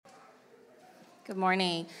Good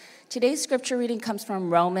morning. Today's scripture reading comes from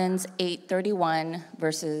Romans 8:31,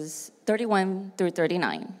 verses 31 through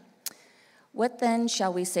 39. What then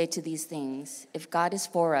shall we say to these things? If God is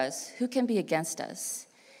for us, who can be against us?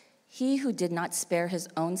 He who did not spare his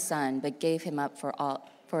own son, but gave him up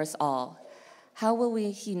for us all, how will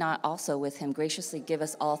he not also with him graciously give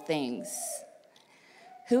us all things?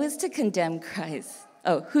 Who is to condemn Christ?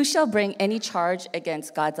 Who shall bring any charge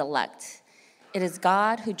against God's elect? It is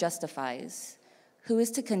God who justifies. Who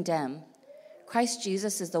is to condemn? Christ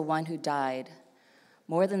Jesus is the one who died.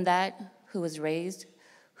 More than that, who was raised,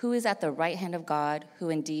 who is at the right hand of God, who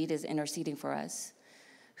indeed is interceding for us.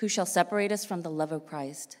 Who shall separate us from the love of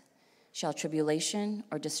Christ? Shall tribulation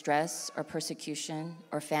or distress or persecution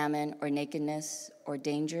or famine or nakedness or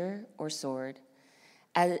danger or sword?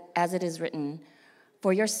 As it is written,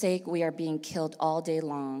 for your sake we are being killed all day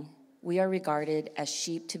long. We are regarded as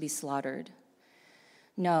sheep to be slaughtered.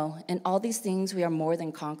 No, in all these things we are more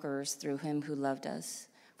than conquerors through him who loved us.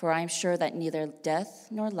 For I am sure that neither death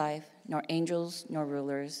nor life, nor angels nor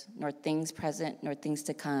rulers, nor things present nor things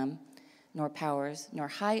to come, nor powers, nor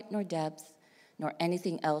height nor depth, nor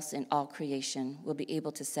anything else in all creation will be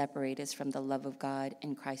able to separate us from the love of God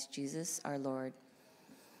in Christ Jesus our Lord.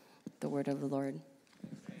 The word of the Lord.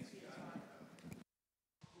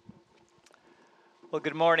 Well,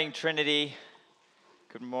 good morning, Trinity.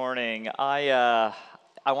 Good morning.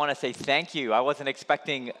 I want to say thank you. I wasn't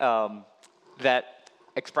expecting that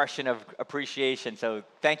expression of appreciation, so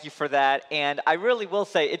thank you for that. And I really will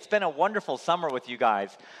say it's been a wonderful summer with you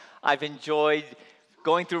guys. I've enjoyed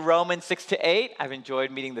going through Romans 6-8. I've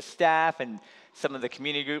enjoyed meeting the staff and some of the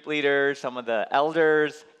community group leaders, some of the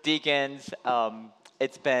elders, deacons.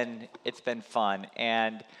 It's been fun,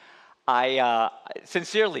 and I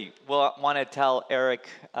sincerely want to tell Eric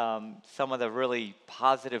some of the really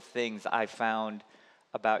positive things I found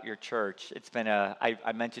about your church. It's been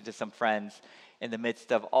I mentioned to some friends in the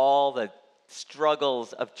midst of all the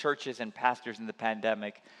struggles of churches and pastors in the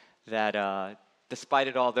pandemic that despite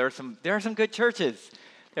it all, there are some good churches.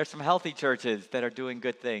 There are some healthy churches that are doing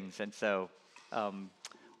good things. And so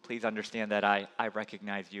please understand that I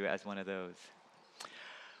recognize you as one of those.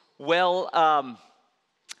 Well,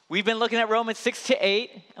 we've been looking at Romans 6-8,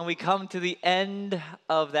 and we come to the end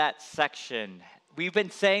of that section. We've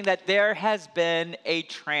been saying that there has been a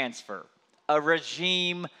transfer, a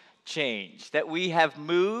regime change, that we have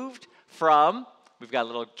moved from, we've got a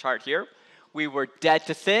little chart here, we were dead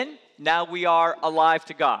to sin, now we are alive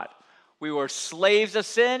to God. We were slaves of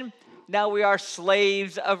sin, now we are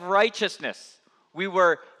slaves of righteousness. We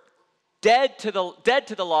were dead to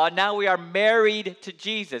the law, now we are married to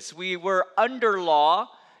Jesus. We were under law,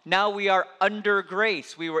 now we are under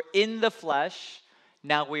grace. We were in the flesh,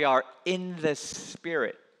 now we are in the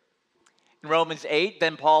Spirit. In Romans 8,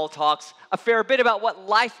 then Paul talks a fair bit about what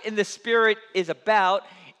life in the Spirit is about,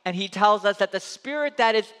 and he tells us that the Spirit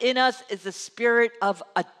that is in us is the Spirit of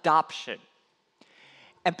adoption.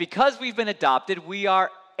 And because we've been adopted, we are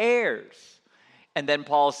heirs. And then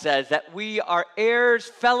Paul says that we are heirs,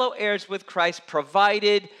 fellow heirs with Christ,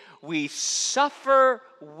 provided we suffer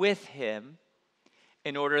with him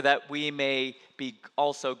in order that we may be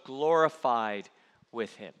also glorified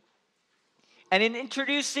with him. And in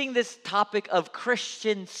introducing this topic of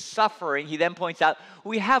Christian suffering, he then points out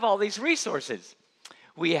we have all these resources.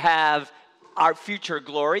 We have our future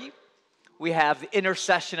glory. We have the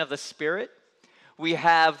intercession of the Spirit. We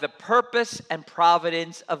have the purpose and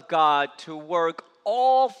providence of God to work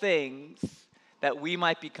all things that we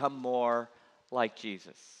might become more like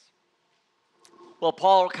Jesus. Well,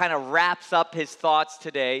 Paul kind of wraps up his thoughts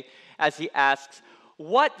today as he asks,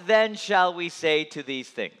 what then shall we say to these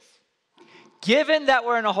things? Given that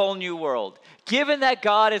we're in a whole new world, given that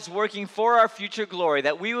God is working for our future glory,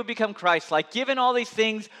 that we would become Christ-like, given all these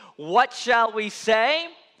things, what shall we say?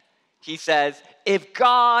 He says, if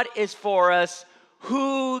God is for us,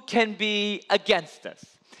 who can be against us?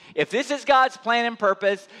 If this is God's plan and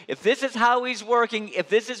purpose, if this is how he's working, if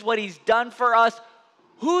this is what he's done for us,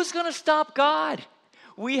 who's going to stop God?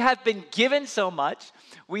 We have been given so much.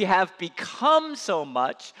 We have become so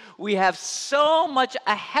much. We have so much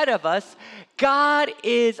ahead of us. God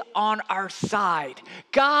is on our side.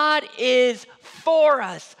 God is for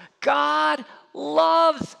us. God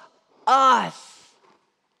loves us.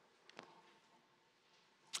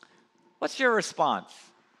 What's your response?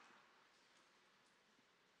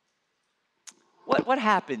 What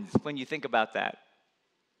happens when you think about that?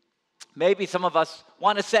 Maybe some of us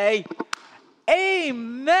want to say,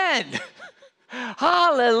 amen.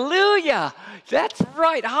 Hallelujah. That's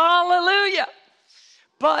right. Hallelujah.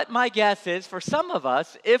 But my guess is for some of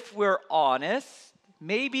us, if we're honest,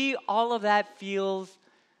 maybe all of that feels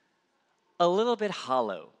a little bit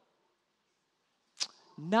hollow,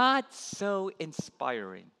 not so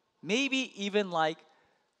inspiring, maybe even like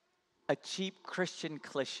a cheap Christian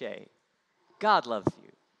cliche. God loves you.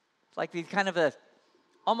 It's like these kind of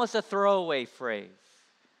almost a throwaway phrase,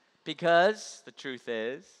 because the truth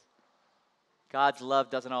is, God's love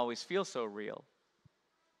doesn't always feel so real.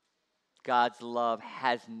 God's love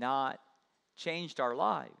has not changed our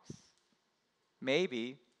lives.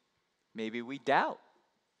 Maybe we doubt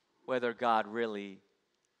whether God really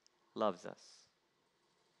loves us.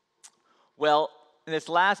 Well, in this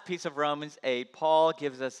last piece of Romans 8, Paul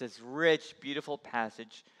gives us this rich, beautiful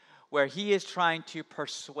passage where he is trying to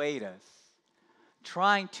persuade us,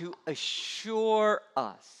 trying to assure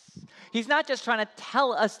us. He's not just trying to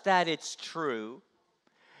tell us that it's true.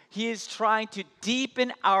 He is trying to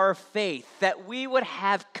deepen our faith, that we would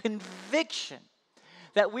have conviction,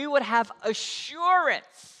 that we would have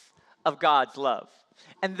assurance of God's love.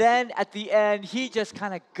 And then at the end, he just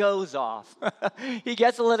kind of goes off. He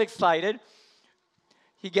gets a little excited.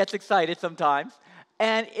 He gets excited sometimes.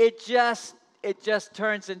 And it just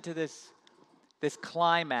turns into this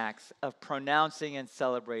climax of pronouncing and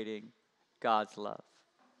celebrating God's love.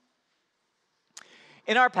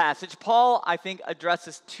 In our passage, Paul, I think,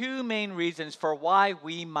 addresses two main reasons for why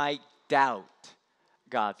we might doubt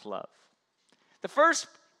God's love. The first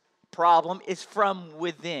problem is from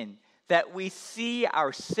within, that we see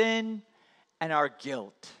our sin and our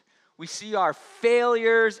guilt. We see our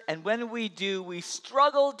failures, and when we do, we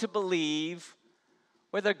struggle to believe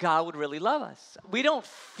whether God would really love us. We don't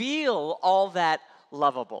feel all that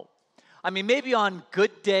lovable. I mean, maybe on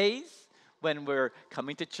good days when we're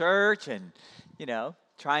coming to church and,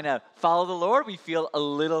 trying to follow the Lord, we feel a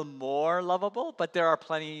little more lovable, but there are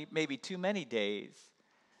plenty, maybe too many days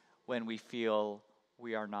when we feel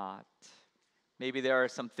we are not. Maybe there are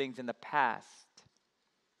some things in the past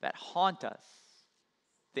that haunt us,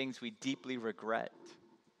 things we deeply regret,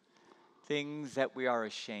 things that we are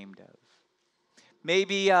ashamed of.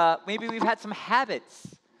 Maybe we've had some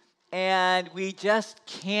habits and we just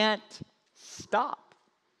can't stop,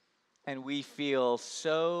 and we feel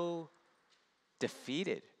so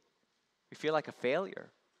defeated. We feel like a failure.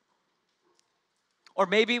 Or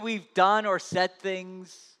maybe we've done or said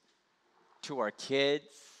things to our kids,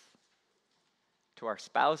 to our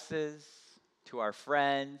spouses, to our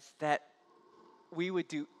friends that we would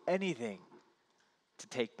do anything to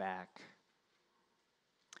take back.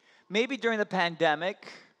 Maybe during the pandemic,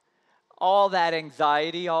 all that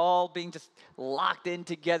anxiety, all being just locked in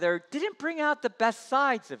together, didn't bring out the best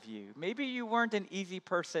sides of you. Maybe you weren't an easy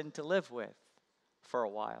person to live with for a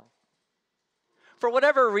while. For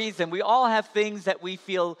whatever reason, we all have things that we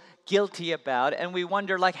feel guilty about, and we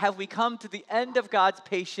wonder, have we come to the end of God's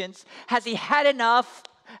patience? Has he had enough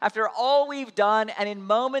after all we've done? And in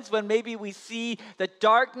moments when maybe we see the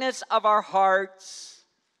darkness of our hearts,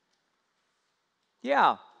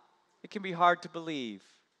 it can be hard to believe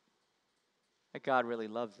that God really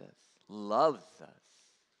loves us. Loves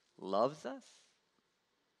us.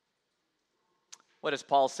 What does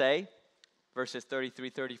Paul say? Verses 33,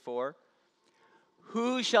 34.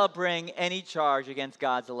 Who shall bring any charge against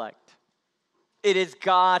God's elect? It is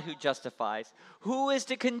God who justifies. Who is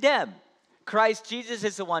to condemn? Christ Jesus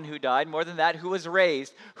is the one who died, more than that, who was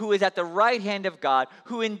raised, who is at the right hand of God,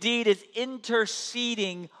 who indeed is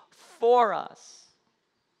interceding for us.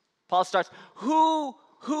 Paul starts, who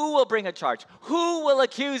will bring a charge? Who will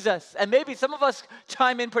accuse us? And maybe some of us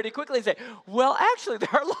chime in pretty quickly and say, well, actually,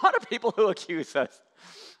 there are a lot of people who accuse us.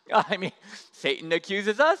 I mean, Satan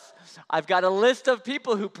accuses us. I've got a list of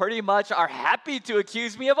people who pretty much are happy to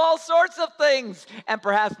accuse me of all sorts of things. And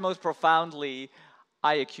perhaps most profoundly,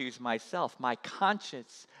 I accuse myself. My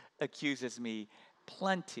conscience accuses me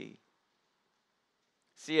plenty.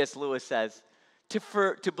 C.S. Lewis says,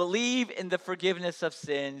 to believe in the forgiveness of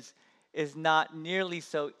sins is not nearly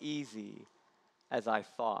so easy as I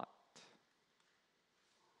thought.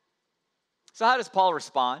 So how does Paul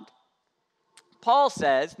respond? Paul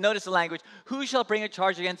says, notice the language, who shall bring a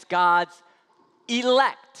charge against God's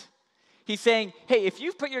elect? He's saying, hey, if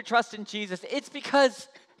you've put your trust in Jesus, it's because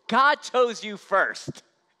God chose you first.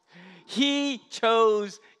 He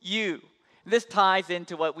chose you. This ties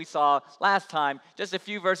into what we saw last time, just a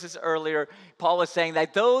few verses earlier. Paul was saying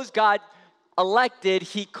that those God elected,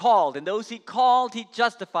 he called. And those he called, he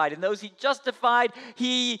justified. And those he justified,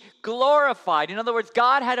 he glorified. In other words,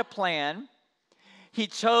 God had a plan. He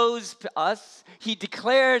chose us, he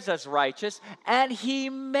declares us righteous, and he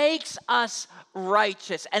makes us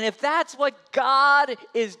righteous. And if that's what God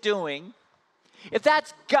is doing, if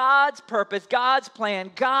that's God's purpose, God's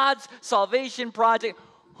plan, God's salvation project,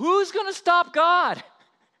 who's going to stop God?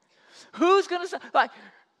 Who's going to stop? Like,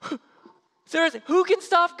 seriously, who can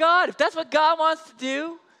stop God? If that's what God wants to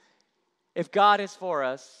do, if God is for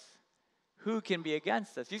us, who can be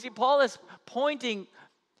against us? You see, Paul is pointing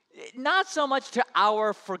not so much to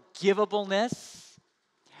our forgivableness,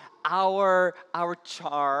 our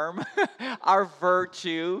charm, our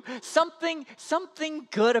virtue, something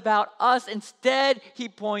good about us. Instead, he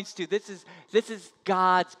points to this is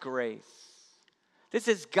God's grace. This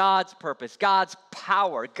is God's purpose, God's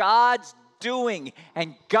power, God's doing,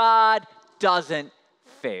 and God doesn't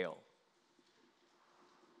fail.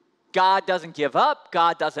 God doesn't give up.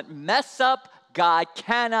 God doesn't mess up. God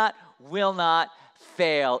cannot, will not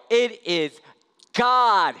fail. It is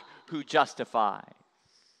God who justifies.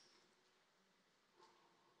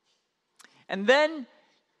 And then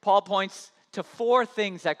Paul points to 4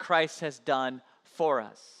 things that Christ has done for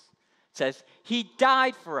us. It says, he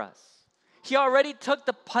died for us. He already took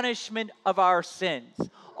the punishment of our sins.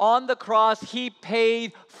 On the cross, he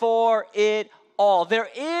paid for it all. There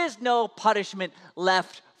is no punishment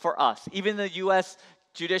left for us. Even in the U.S.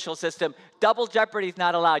 judicial system, double jeopardy is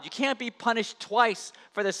not allowed. You can't be punished twice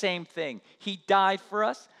for the same thing. He died for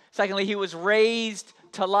us. Secondly, he was raised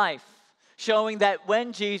to life, showing that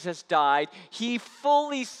when Jesus died, he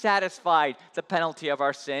fully satisfied the penalty of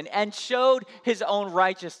our sin and showed his own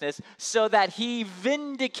righteousness so that he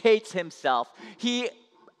vindicates himself. He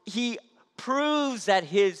proves that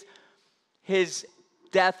his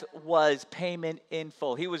death was payment in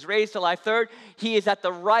full. He was raised to life. Third, he is at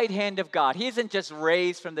the right hand of God. He isn't just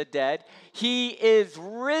raised from the dead. He is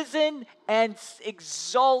risen and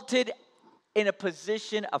exalted in a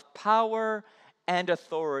position of power and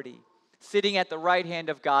authority, sitting at the right hand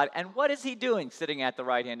of God. And what is he doing sitting at the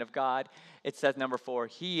right hand of God? It says, number 4,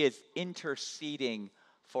 he is interceding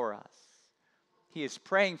for us. He is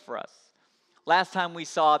praying for us. Last time we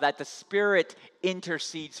saw that the Spirit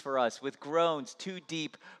intercedes for us with groans too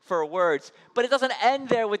deep for words. But it doesn't end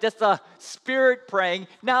there with just the Spirit praying.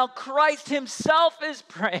 Now Christ himself is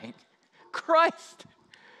praying. Christ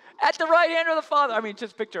at the right hand of the Father. I mean,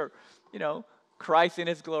 just picture, Christ in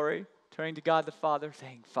his glory, turning to God the Father,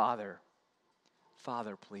 saying, Father,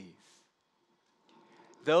 please.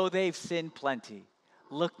 Though they've sinned plenty,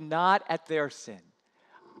 look not at their sin.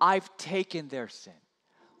 I've taken their sin.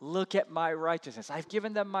 Look at my righteousness. I've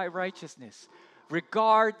given them my righteousness.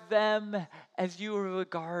 Regard them as you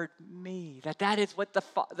regard me. That is what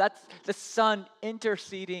that's the Son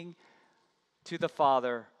interceding to the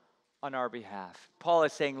Father on our behalf. Paul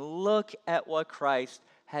is saying, look at what Christ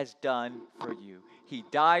has done for you. He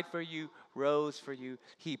died for you, rose for you.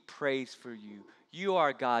 He prays for you. You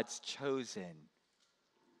are God's chosen.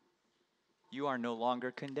 You are no longer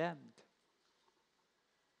condemned.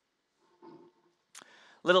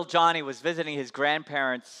 Little Johnny was visiting his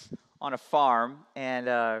grandparents on a farm,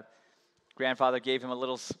 and grandfather gave him a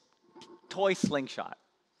little toy slingshot.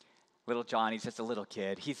 Little Johnny's just a little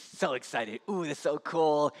kid. He's so excited. Ooh, this is so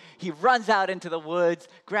cool. He runs out into the woods,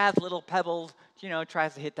 grabs little pebbles,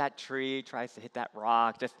 tries to hit that tree, tries to hit that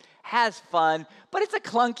rock, just has fun. But it's a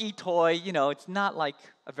clunky toy. It's not like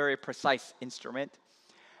a very precise instrument.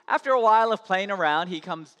 After a while of playing around, he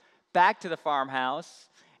comes back to the farmhouse,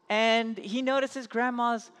 and he notices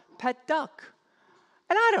grandma's pet duck.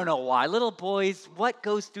 And I don't know why. Little boys, what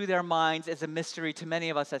goes through their minds is a mystery to many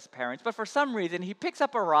of us as parents. But for some reason, he picks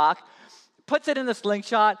up a rock, puts it in the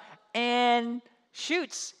slingshot, and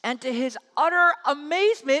shoots. And to his utter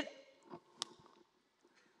amazement,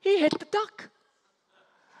 he hit the duck.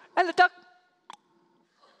 And the duck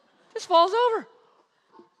just falls over.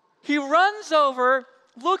 He runs over,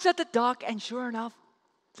 looks at the duck, and sure enough,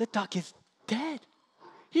 the duck is dead.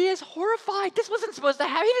 He is horrified. This wasn't supposed to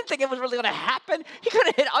happen. He didn't think it was really going to happen. He could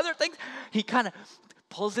have hit other things. He kind of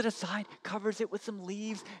pulls it aside, covers it with some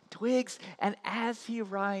leaves, twigs, and as he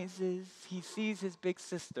rises, he sees his big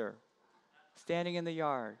sister standing in the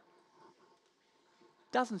yard.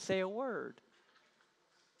 Doesn't say a word.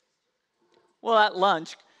 Well, at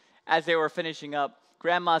lunch, as they were finishing up,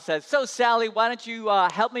 Grandma says, so Sally, why don't you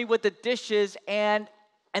help me with the dishes? And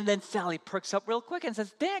then Sally perks up real quick and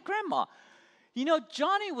says, Dad, Grandma,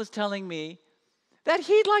 Johnny was telling me that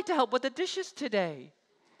he'd like to help with the dishes today.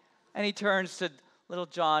 And he turns to little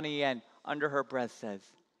Johnny and under her breath says,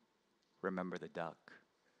 remember the duck.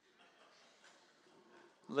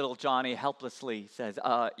 Little Johnny helplessly says,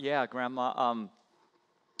 yeah, Grandma,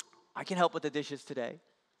 I can help with the dishes today.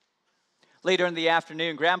 Later in the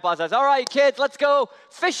afternoon, Grandpa says, all right, kids, let's go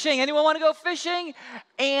fishing. Anyone want to go fishing?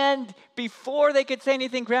 And before they could say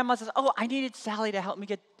anything, Grandma says, oh, I needed Sally to help me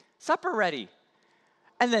get supper ready.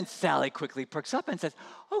 And then Sally quickly perks up and says,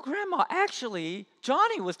 oh, Grandma, actually,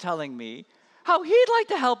 Johnny was telling me how he'd like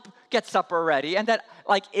to help get supper ready, and that,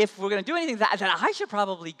 like, if we're going to do anything, that I should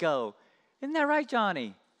probably go. Isn't that right,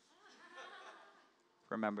 Johnny?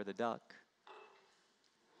 Remember the duck.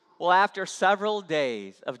 Well, after several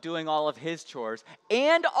days of doing all of his chores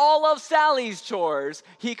and all of Sally's chores,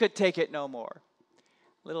 he could take it no more.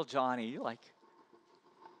 Little Johnny, like,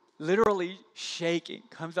 literally shaking,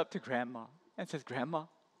 comes up to Grandma and says, Grandma,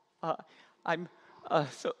 it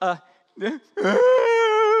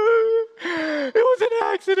was an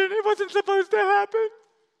accident. It wasn't supposed to happen.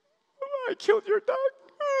 I killed your duck.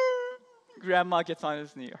 Grandma gets on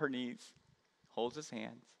her knees, holds his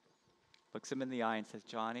hands, looks him in the eye and says,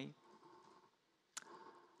 Johnny,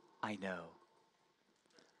 I know.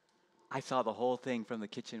 I saw the whole thing from the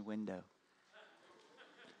kitchen window.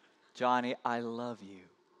 Johnny, I love you.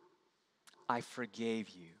 I forgave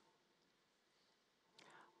you.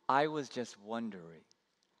 I was just wondering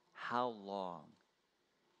how long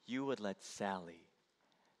you would let Sally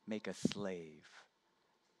make a slave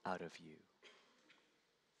out of you.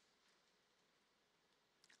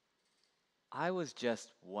 I was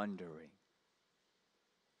just wondering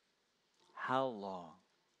how long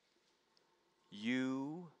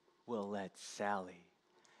you will let Sally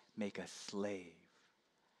make a slave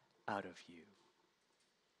out of you.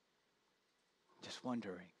 Just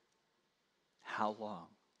wondering how long.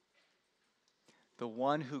 The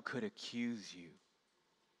one who could accuse you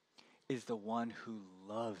is the one who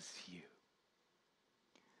loves you,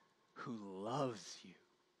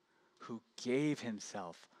 who gave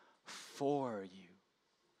himself for you,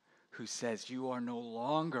 who says you are no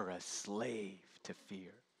longer a slave to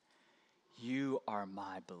fear. You are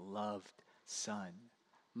my beloved son,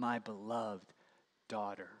 my beloved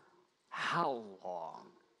daughter. How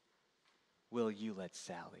long will you let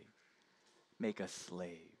Sally make a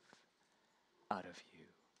slave out of you?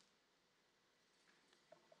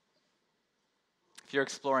 If you're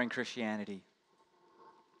exploring Christianity,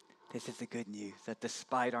 this is the good news, that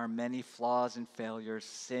despite our many flaws and failures,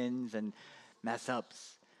 sins and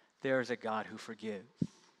mess-ups, there is a God who forgives,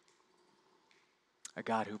 a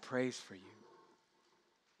God who prays for you,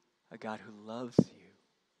 a God who loves you.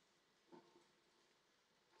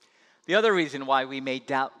 The other reason why we may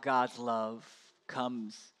doubt God's love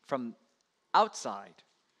comes from outside.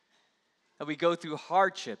 That we go through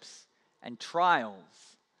hardships and trials.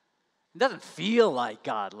 It doesn't feel like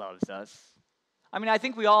God loves us. I mean, I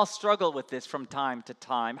think we all struggle with this from time to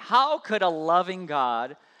time. How could a loving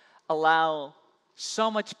God allow so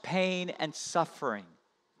much pain and suffering,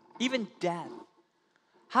 even death?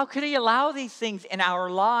 How could he allow these things in our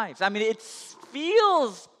lives? I mean, it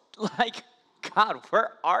feels like, God, where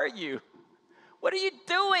are you? What are you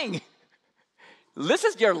doing? This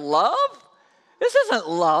is your love? This isn't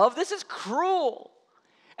love. This is cruel.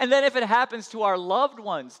 And then if it happens to our loved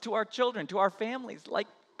ones, to our children, to our families, like,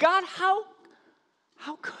 God, how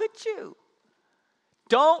could you?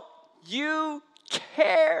 Don't you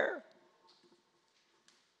care?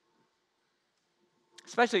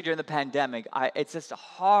 Especially during the pandemic, it's just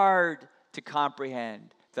hard to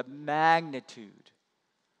comprehend the magnitude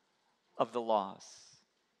of the loss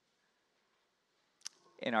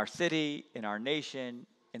in our city, in our nation,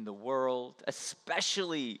 in the world,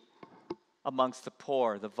 especially amongst the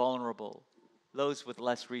poor, the vulnerable, those with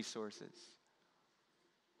less resources.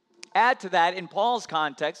 Add to that, in Paul's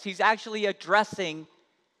context, he's actually addressing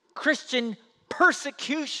Christian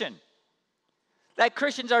persecution. That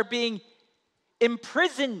Christians are being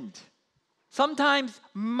imprisoned, sometimes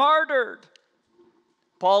martyred.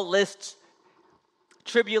 Paul lists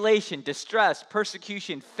tribulation, distress,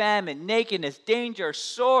 persecution, famine, nakedness, danger,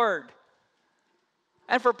 sword.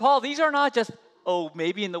 And for Paul, these are not just, oh,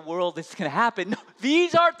 maybe in the world this can happen. No,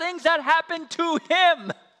 these are things that happen to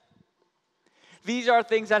him. These are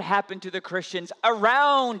things that happen to the Christians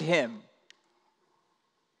around him.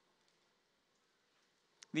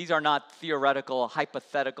 These are not theoretical,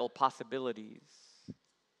 hypothetical possibilities.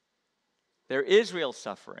 There is real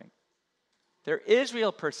suffering. There is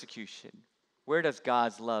real persecution. Where does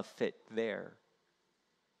God's love fit there?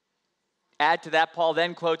 Add to that, Paul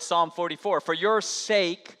then quotes Psalm 44. For your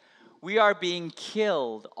sake, we are being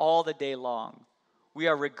killed all the day long. We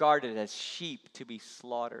are regarded as sheep to be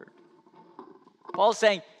slaughtered. Paul's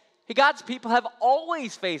saying, hey, God's people have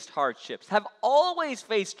always faced hardships, have always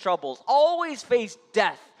faced troubles, always faced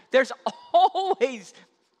death. There's always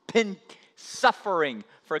been suffering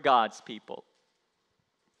for God's people.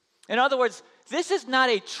 In other words, this is not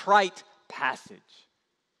a trite passage.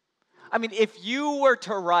 I mean, if you were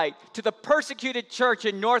to write to the persecuted church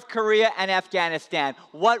in North Korea and Afghanistan,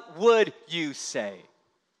 what would you say?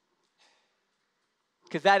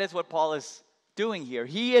 Because that is what Paul is doing here.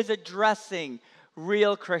 He is addressing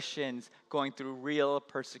real Christians going through real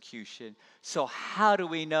persecution. So how do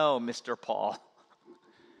we know, Mr. Paul,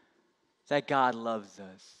 that God loves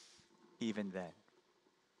us even then?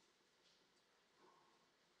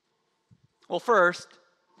 Well, first,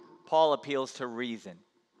 Paul appeals to reason.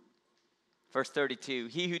 Verse 32,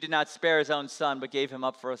 he who did not spare his own son but gave him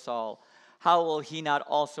up for us all, how will he not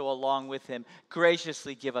also along with him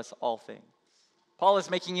graciously give us all things? Paul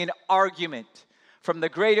is making an argument from the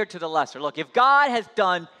greater to the lesser. Look, if God has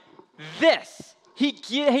done this, he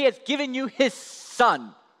has given you his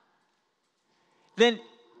son, then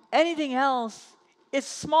anything else is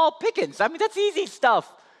small pickings. I mean, that's easy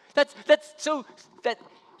stuff. So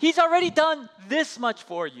he's already done this much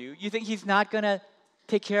for you. You think he's not going to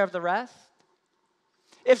take care of the rest?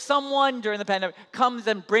 If someone during the pandemic comes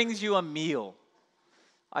and brings you a meal,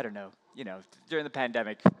 I don't know, during the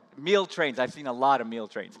pandemic, meal trains, I've seen a lot of meal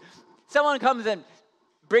trains. Someone comes and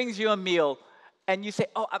brings you a meal, and you say,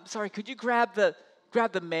 oh, I'm sorry, could you grab the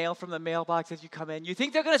mail from the mailbox as you come in? You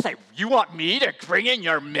think they're going to say, you want me to bring in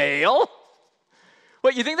your mail?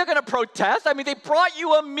 What, you think they're going to protest? I mean, they brought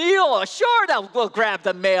you a meal. Sure, we'll grab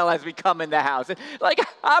the mail as we come in the house. Like,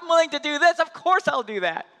 I'm willing to do this. Of course I'll do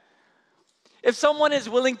that. If someone is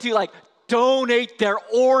willing to, donate their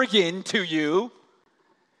organ to you,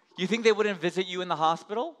 you think they wouldn't visit you in the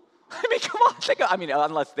hospital? I mean, come on.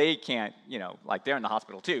 Unless they can't, they're in the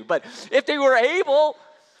hospital too. But if they were able,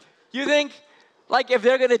 you think, if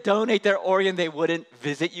they're going to donate their organ, they wouldn't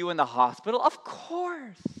visit you in the hospital? Of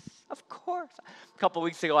course. A couple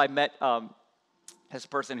weeks ago, I met this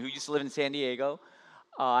person who used to live in San Diego.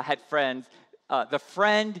 I had friends. The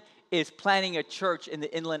friend is planning a church in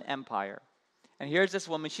the Inland Empire. And here's this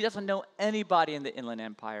woman. She doesn't know anybody in the Inland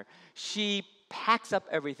Empire. She packs up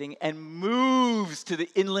everything and moves to the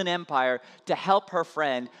Inland Empire to help her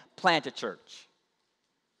friend plant a church.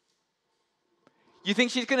 You think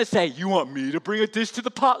she's going to say, you want me to bring a dish to the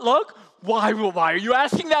potluck? Why are you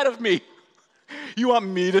asking that of me? You want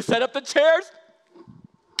me to set up the chairs?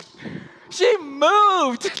 She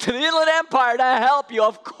moved to the Inland Empire to help you,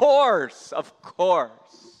 of course.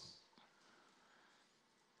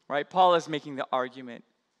 Right? Paul is making the argument.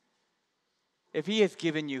 If he has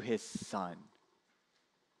given you his son,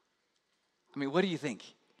 what do you think?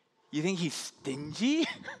 You think he's stingy?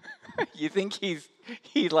 You think he's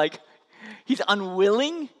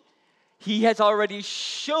unwilling? He has already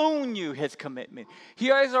shown you his commitment. He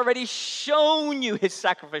has already shown you his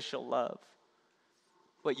sacrificial love.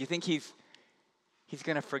 What, you think he's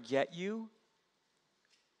going to forget you?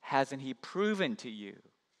 Hasn't he proven to you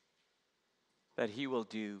that he will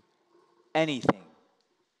do anything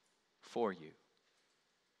for you?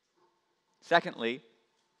 Secondly,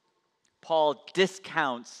 Paul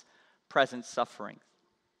discounts present suffering.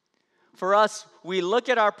 For us, we look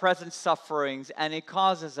at our present sufferings and it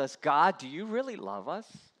causes us, God, do you really love us?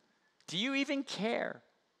 Do you even care?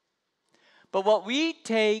 But what we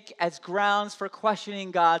take as grounds for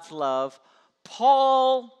questioning God's love,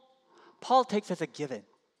 Paul takes as a given.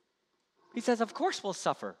 He says, of course we'll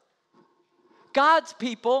suffer. God's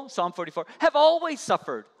people, Psalm 44, have always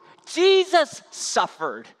suffered. Jesus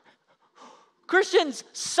suffered. Christians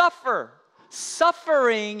suffer.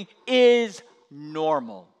 Suffering is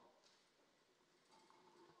normal.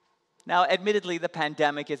 Now, admittedly, the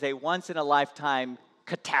pandemic is a once-in-a-lifetime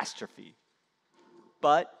catastrophe.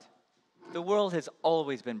 But the world has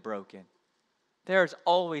always been broken. There has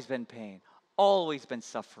always been pain, always been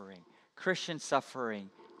suffering. Christian suffering,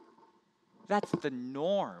 that's the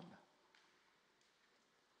norm.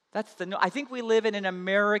 I think we live in an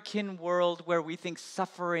American world where we think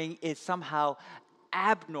suffering is somehow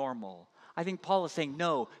abnormal. I think Paul is saying,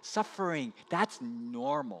 no, suffering, that's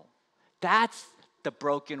normal. That's the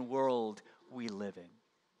broken world we live in.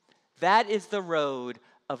 That is the road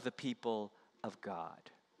of the people of God.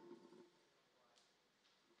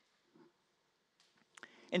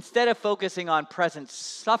 Instead of focusing on present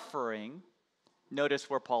suffering, notice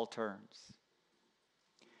where Paul turns.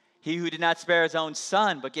 He who did not spare his own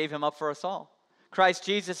son, but gave him up for us all. Christ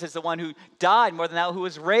Jesus is the one who died, more than that, who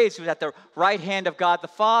was raised, who was at the right hand of God the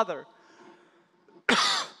Father.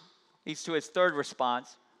 Leads to his third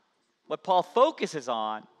response. What Paul focuses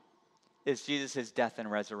on is Jesus' death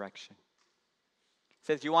and resurrection. He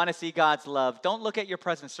says, you want to see God's love, don't look at your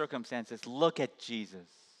present circumstances, look at Jesus.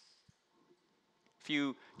 A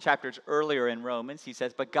few chapters earlier in Romans, he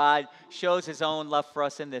says, but God shows his own love for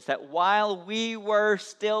us in this, that while we were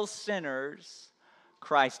still sinners,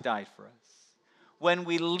 Christ died for us. When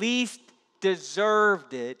we least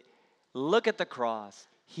deserved it, look at the cross.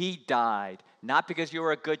 He died, not because you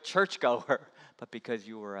were a good churchgoer, but because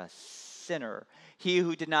you were a sinner. He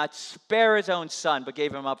who did not spare his own son, but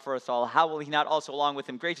gave him up for us all, how will he not also along with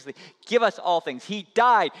him graciously give us all things? He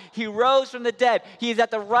died. He rose from the dead. He is at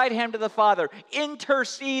the right hand of the Father,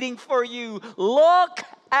 interceding for you. Look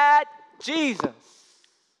at Jesus.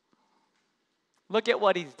 Look at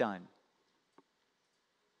what he's done.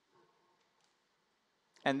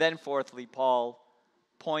 And then fourthly, Paul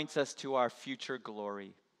points us to our future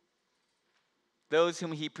glory. Those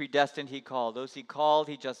whom he predestined, he called. Those he called,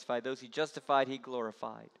 he justified. Those he justified, he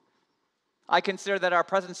glorified. I consider that our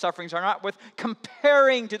present sufferings are not worth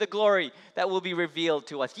comparing to the glory that will be revealed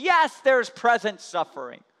to us. Yes, there's present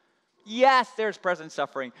suffering. Yes, there's present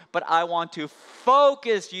suffering, but I want to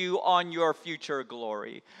focus you on your future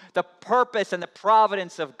glory, the purpose and the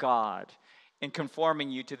providence of God in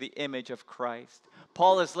conforming you to the image of Christ.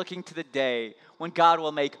 Paul is looking to the day when God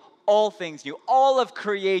will make all things new. All of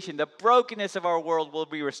creation, the brokenness of our world will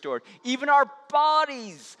be restored. Even our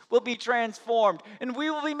bodies will be transformed, and we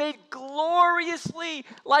will be made gloriously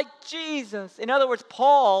like Jesus. In other words,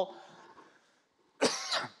 Paul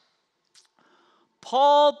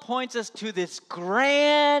points us to this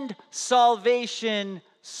grand salvation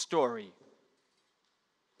story.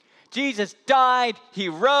 Jesus died, he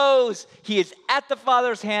rose, he is at the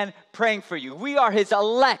Father's hand praying for you. We are his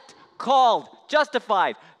elect, called,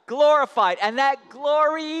 justified, glorified, and that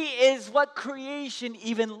glory is what creation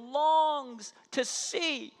even longs to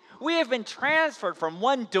see. We have been transferred from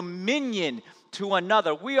one dominion to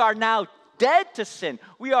another. We are now dead to sin.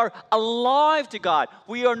 We are alive to God.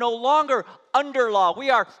 We are no longer under law. We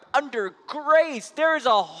are under grace. There is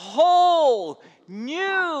a whole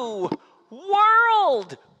new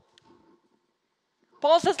world.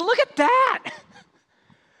 Paul says, look at that.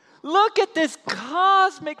 Look at this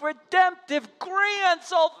cosmic, redemptive, grand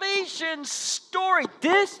salvation story.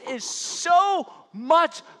 This is so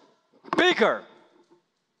much bigger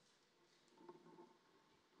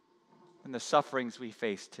than the sufferings we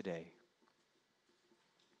face today.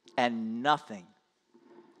 And nothing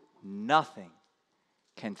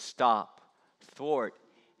can stop, thwart,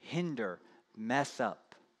 hinder, mess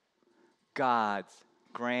up God's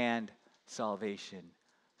grand salvation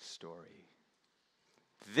story.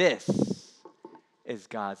 This is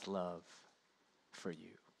God's love for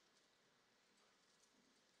you.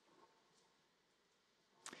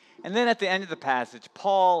 And then at the end of the passage,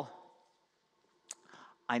 Paul,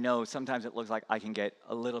 I know sometimes it looks like I can get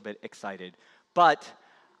a little bit excited, but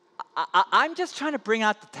I'm just trying to bring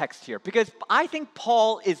out the text here because I think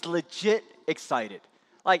Paul is legit excited.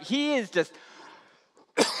 Like he is just,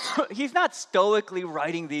 he's not stoically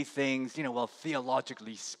writing these things, well,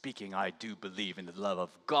 theologically speaking, I do believe in the love of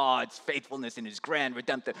God's faithfulness in his grand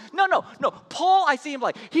redemptive. No. Paul, I see him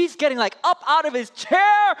like, he's getting like up out of his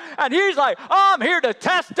chair and he's like, I'm here to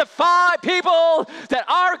testify, people, that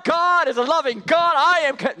our God is a loving God. I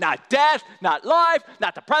am not death, not life,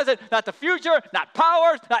 not the present, not the future, not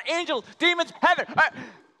powers, not angels, demons, heaven.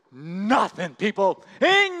 Nothing, people.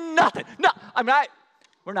 Ain't nothing. No,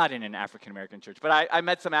 we're not in an African-American church, but I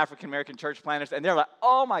met some African-American church planners, and they're like,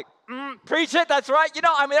 oh my, preach it, that's right.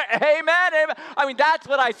 Amen. That's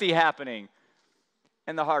what I see happening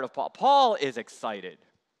in the heart of Paul. Paul is excited,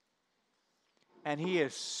 and he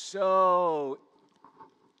is so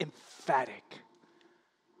emphatic.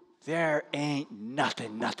 There ain't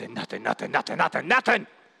nothing.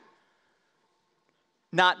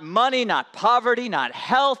 Not money, not poverty, not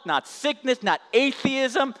health, not sickness, not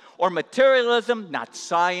atheism or materialism, not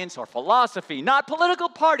science or philosophy, not political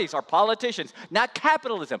parties or politicians, not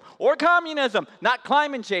capitalism or communism, not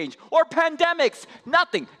climate change or pandemics.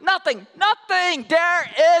 Nothing.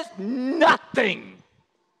 There is nothing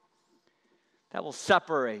that will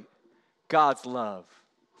separate God's love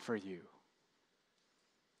for you.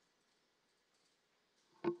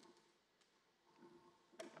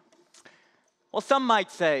 Well, some might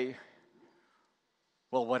say,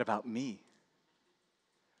 well, what about me?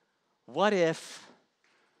 What if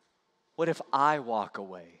I walk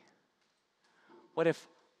away? What if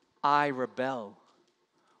I rebel?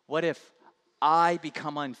 What if I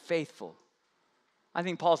become unfaithful? I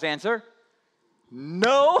think Paul's answer,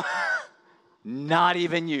 no, not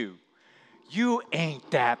even you. You ain't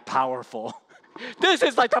that powerful. This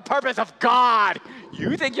is like the purpose of God.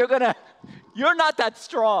 You think you're not that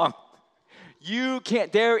strong. You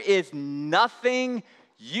can't, there is nothing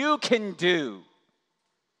you can do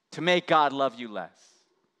to make God love you less.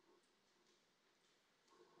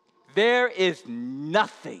 There is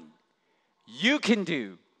nothing you can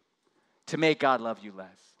do to make God love you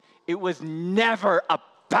less. It was never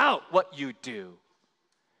about what you do.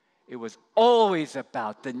 It was always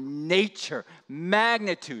about the nature,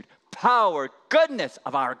 magnitude, power, goodness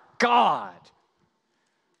of our God.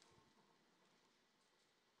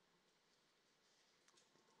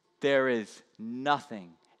 There is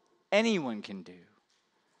nothing anyone can do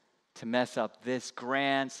to mess up this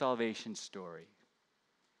grand salvation story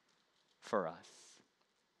for us.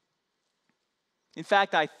 In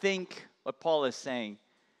fact, I think what Paul is saying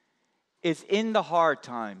is in the hard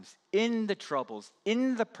times, in the troubles,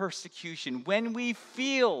 in the persecution, when we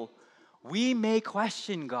feel we may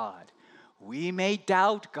question God, we may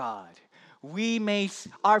doubt God,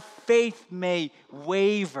 our faith may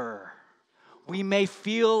waver, we may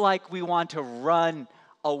feel like we want to run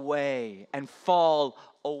away and fall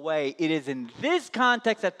away. It is in this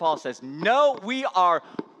context that Paul says, no, we are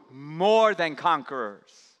more than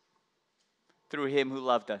conquerors through him who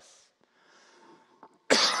loved us.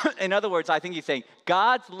 In other words, I think he's saying,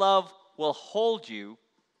 God's love will hold you.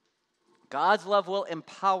 God's love will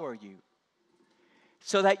empower you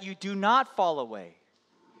so that you do not fall away,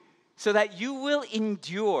 so that you will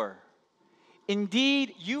endure.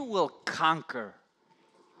 Indeed, you will conquer.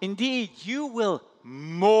 Indeed, you will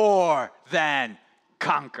more than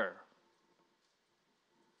conquer.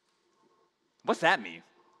 What's that mean?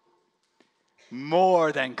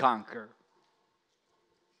 More than conquer.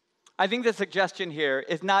 I think the suggestion here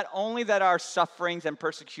is not only that our sufferings and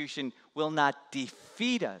persecution will not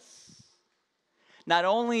defeat us, not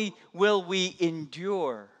only will we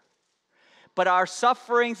endure, but our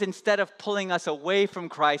sufferings, instead of pulling us away from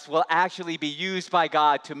Christ, will actually be used by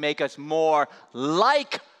God to make us more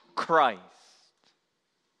like Christ.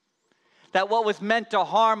 That what was meant to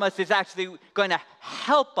harm us is actually going to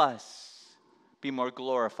help us be more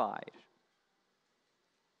glorified.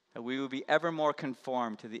 That we will be ever more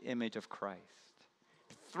conformed to the image of Christ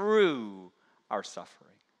through our suffering.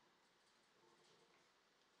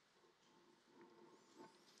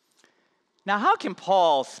 Now, how can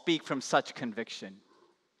Paul speak from such conviction?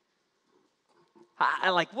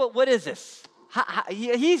 What is this?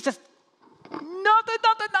 He's just, nothing.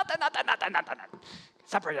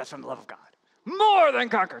 Separate us from the love of God. More than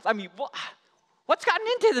conquerors. I mean, what's gotten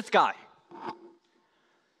into this guy?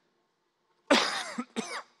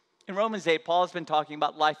 In Romans 8, Paul has been talking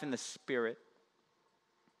about life in the Spirit.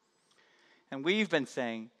 And we've been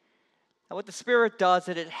saying that what the Spirit does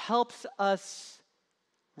is it helps us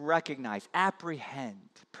recognize, apprehend,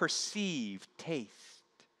 perceive, taste.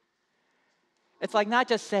 It's like not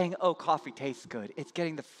just saying, oh, coffee tastes good. It's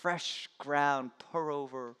getting the fresh ground,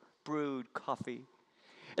 pour-over, brewed coffee.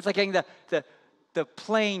 It's like getting the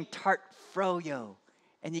plain tart froyo,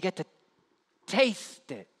 and you get to taste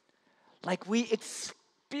it. Like we experience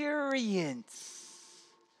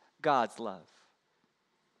God's love.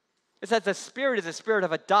 It says the Spirit is a spirit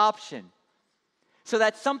of adoption. So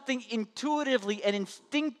that something intuitively and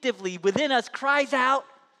instinctively within us cries out,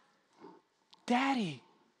 Daddy,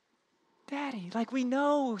 Daddy. Like we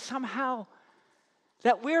know somehow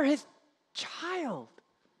that we're his child,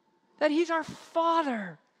 that he's our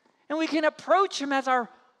Father, and we can approach him as our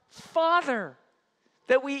Father,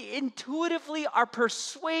 that we intuitively are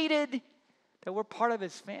persuaded that we're part of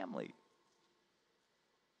his family,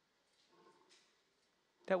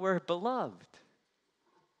 that we're beloved.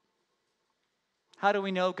 How do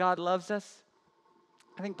we know God loves us?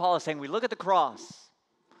 I think Paul is saying we look at the cross,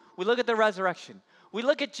 we look at the resurrection, we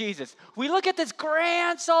look at Jesus, we look at this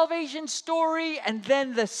grand salvation story, and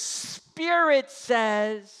then the Spirit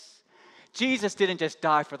says, Jesus didn't just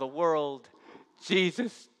die for the world,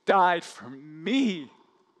 Jesus died for me.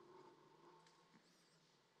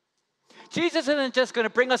 Jesus isn't just going to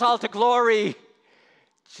bring us all to glory.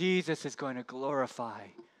 Jesus is going to glorify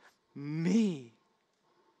me.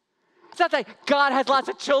 It's not that God has lots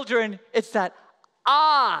of children. It's that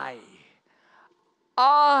I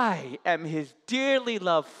am his dearly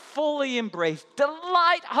loved, fully embraced,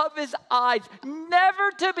 delight of his eyes,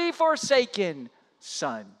 never to be forsaken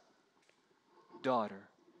son, daughter.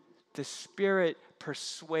 The Spirit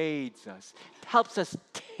persuades us, helps us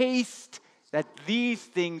taste that these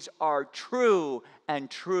things are true and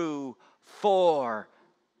true for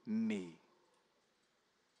me,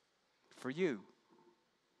 for you.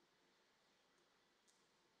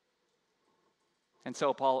 And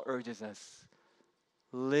so Paul urges us,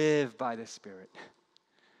 live by the Spirit.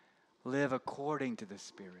 Live according to the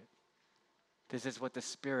Spirit. This is what the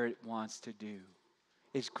Spirit wants to do,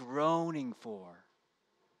 is groaning for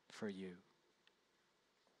you.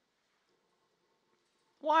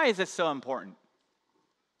 Why is this so important?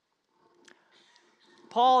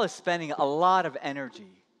 Paul is spending a lot of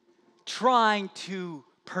energy trying to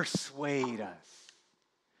persuade us,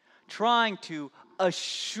 trying to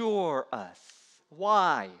assure us.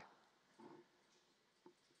 Why?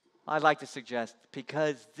 I'd like to suggest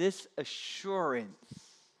because this assurance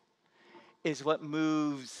is what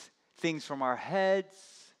moves things from our heads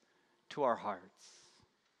to our hearts.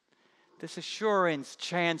 This assurance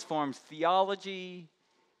transforms theology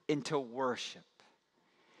into worship.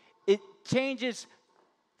 It changes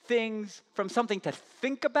things from something to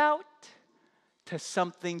think about to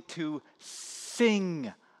something to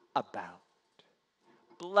sing about.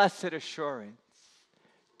 Blessed assurance,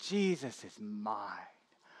 Jesus is mine.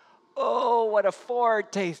 Oh, what a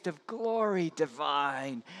foretaste of glory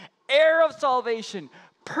divine, heir of salvation,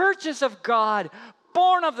 purchase of God,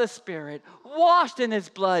 born of the Spirit, washed in his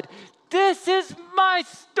blood. This is my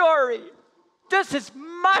story. This is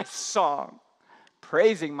my song,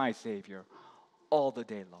 praising my Savior all the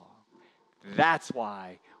day long. That's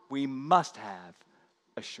why we must have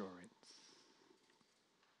assurance.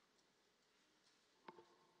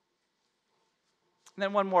 And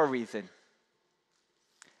then one more reason.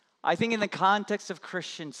 I think in the context of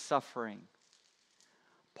Christian suffering,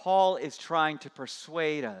 Paul is trying to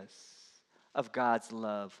persuade us of God's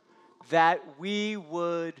love, that we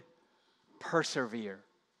would persevere,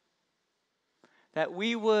 that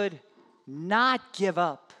we would not give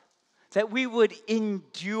up, that we would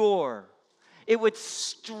endure. It would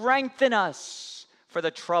strengthen us for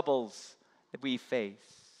the troubles that we face.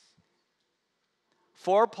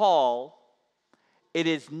 For Paul, it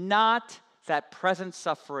is not that present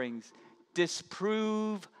sufferings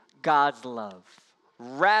disprove God's love.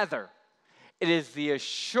 Rather, it is the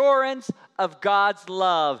assurance of God's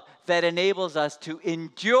love that enables us to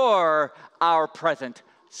endure our present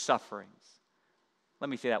sufferings. Let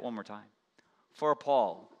me say that one more time. For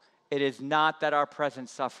Paul, it is not that our present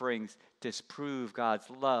sufferings disprove God's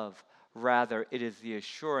love. Rather, it is the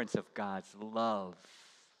assurance of God's love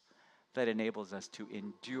that enables us to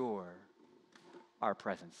endure our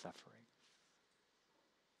present suffering.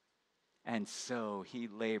 And so he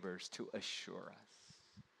labors to assure us.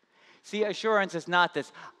 See, assurance is not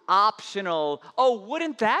this optional, oh,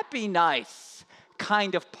 wouldn't that be nice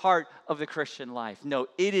kind of part of the Christian life. No,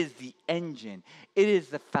 it is the engine. It is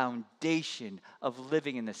the foundation of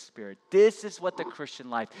living in the Spirit. This is what the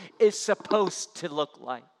Christian life is supposed to look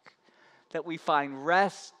like. That we find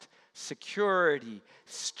rest, security,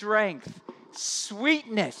 strength,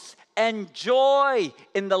 sweetness, and joy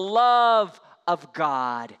in the love of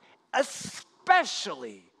God,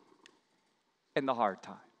 especially in the hard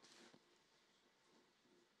times.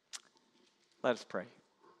 Let us pray.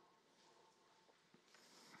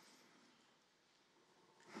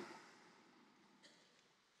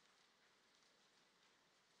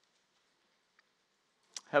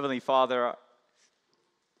 Heavenly Father,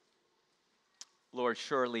 Lord,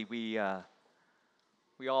 surely we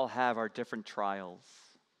all have our different trials,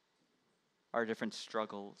 our different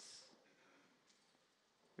struggles.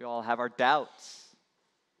 We all have our doubts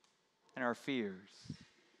and our fears.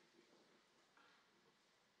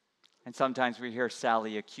 And sometimes we hear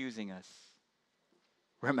Sally accusing us.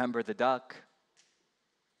 Remember the duck.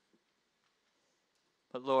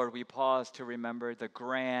 But Lord, we pause to remember the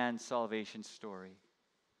grand salvation story.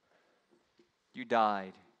 You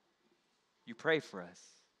died. You pray for us.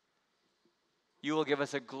 You will give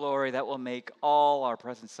us a glory that will make all our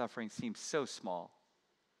present suffering seem so small.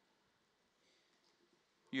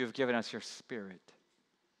 You have given us your Spirit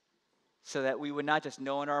so that we would not just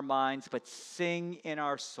know in our minds, but sing in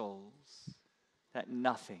our souls that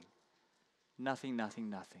nothing will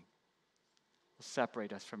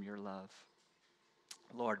separate us from your love.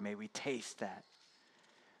 Lord, may we taste that.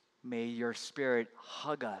 May your Spirit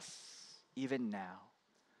hug us even now,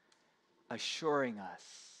 assuring us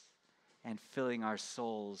and filling our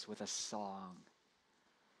souls with a song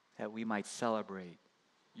that we might celebrate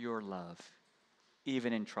your love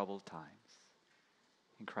even in troubled times.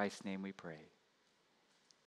 In Christ's name we pray.